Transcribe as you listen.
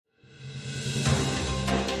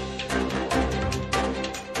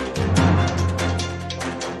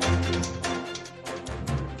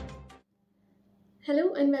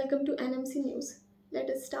welcome to NMC News. Let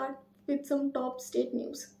us start with some top state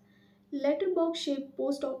news. Letterbox-shaped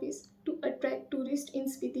post office to attract tourists in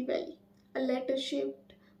Spiti Valley. A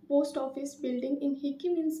letter-shaped post office building in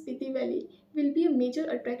Hikim in Spiti Valley will be a major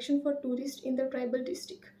attraction for tourists in the tribal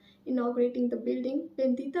district. Inaugurating the building,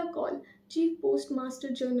 Vandita Kaul, Chief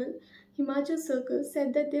Postmaster General, Himachal Circle,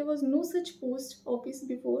 said that there was no such post office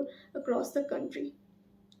before across the country.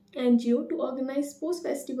 NGO to organize Post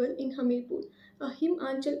Festival in Hamirpur. A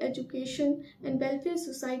Himachal Education and Welfare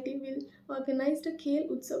Society will organize the Khel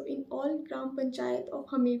Utsav in all Gram Panchayat of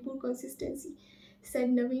Hamirpur consistency, said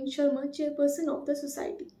Naveen Sharma, chairperson of the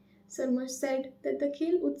society. Sharma said that the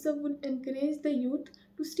Khel Utsav would encourage the youth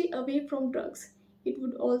to stay away from drugs. It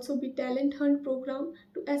would also be talent hunt program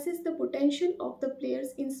to assess the potential of the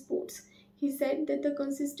players in sports. He said that the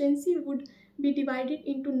consistency would be divided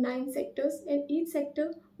into 9 sectors and each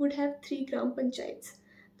sector would have 3 gram panchayats.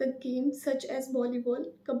 The games such as volleyball,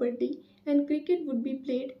 kabaddi and cricket would be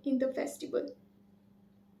played in the festival.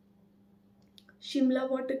 Shimla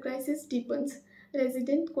water crisis deepens.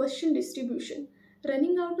 Resident question distribution.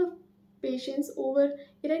 Running out of patience over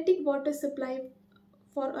erratic water supply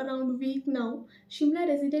for around a week now, Shimla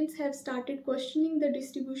residents have started questioning the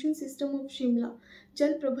distribution system of Shimla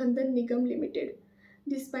Jal Prabandhan Nigam Limited.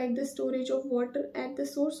 Despite the storage of water at the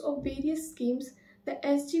source of various schemes, the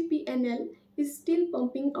SGPNL is still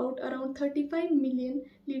pumping out around 35 million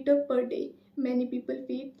litres per day. Many people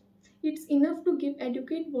feel it's enough to give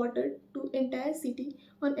adequate water to entire city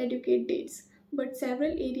on adequate dates, but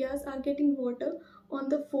several areas are getting water on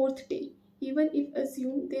the 4th day. Even if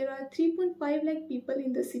assume there are 3.5 lakh people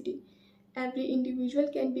in the city, every individual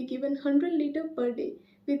can be given 100 litres per day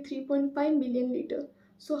with 3.5 million litres.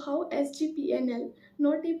 So how SGPNL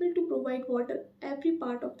not able to provide water every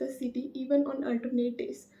part of the city even on alternate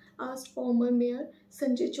days? Asked former Mayor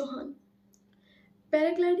Sanjay Chauhan.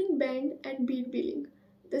 Paragliding banned at Bir Biling.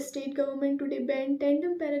 The state government today banned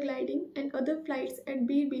tandem paragliding and other flights at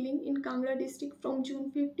Bir Biling in Kangra district from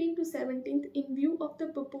June 15 to 17 in view of the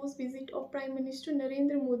proposed visit of Prime Minister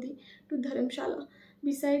Narendra Modi to Dharamshala.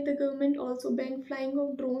 Besides, the government also banned flying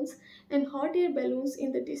of drones and hot air balloons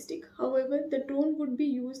in the district. However, the drone would be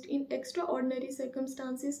used in extraordinary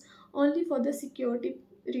circumstances only for the security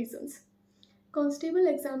reasons. Constable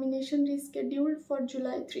examination rescheduled for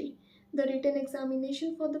July 3. The written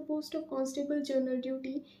examination for the post of Constable General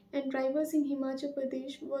Duty and drivers in Himachal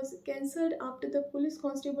Pradesh was cancelled after the police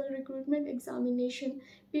constable recruitment examination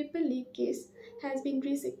paper leak case has been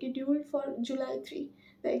rescheduled for July 3.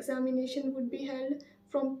 The examination would be held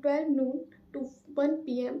from 12 noon to 1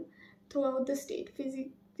 p.m. throughout the state.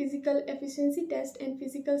 Physical efficiency test and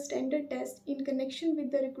physical standard test in connection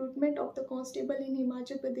with the recruitment of the constable in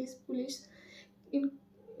Himachal Pradesh Police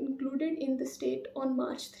included in the state on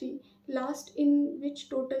March 3, last in which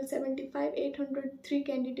total 75,803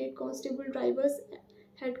 candidate constable drivers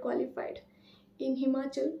had qualified. In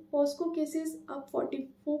Himachal, POSCO cases up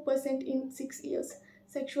 44% in 6 years.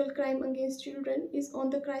 Sexual crime against children is on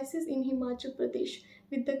the crisis in Himachal Pradesh,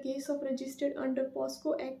 with the case of registered under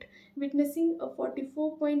POSCO Act witnessing a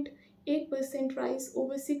 44.8% rise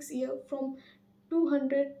over 6 years from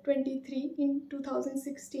 223 in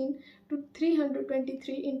 2016 to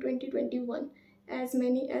 323 in 2021. As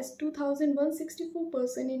many as 2,164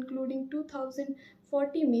 persons, including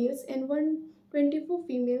 2,040 males and 124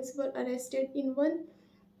 females, were arrested in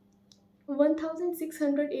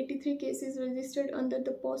 1,683 cases registered under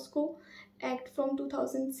the POSCO Act from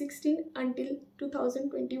 2016 until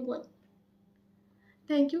 2021.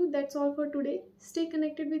 Thank you. That's all for today. Stay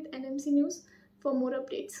connected with NMC News for more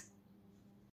updates.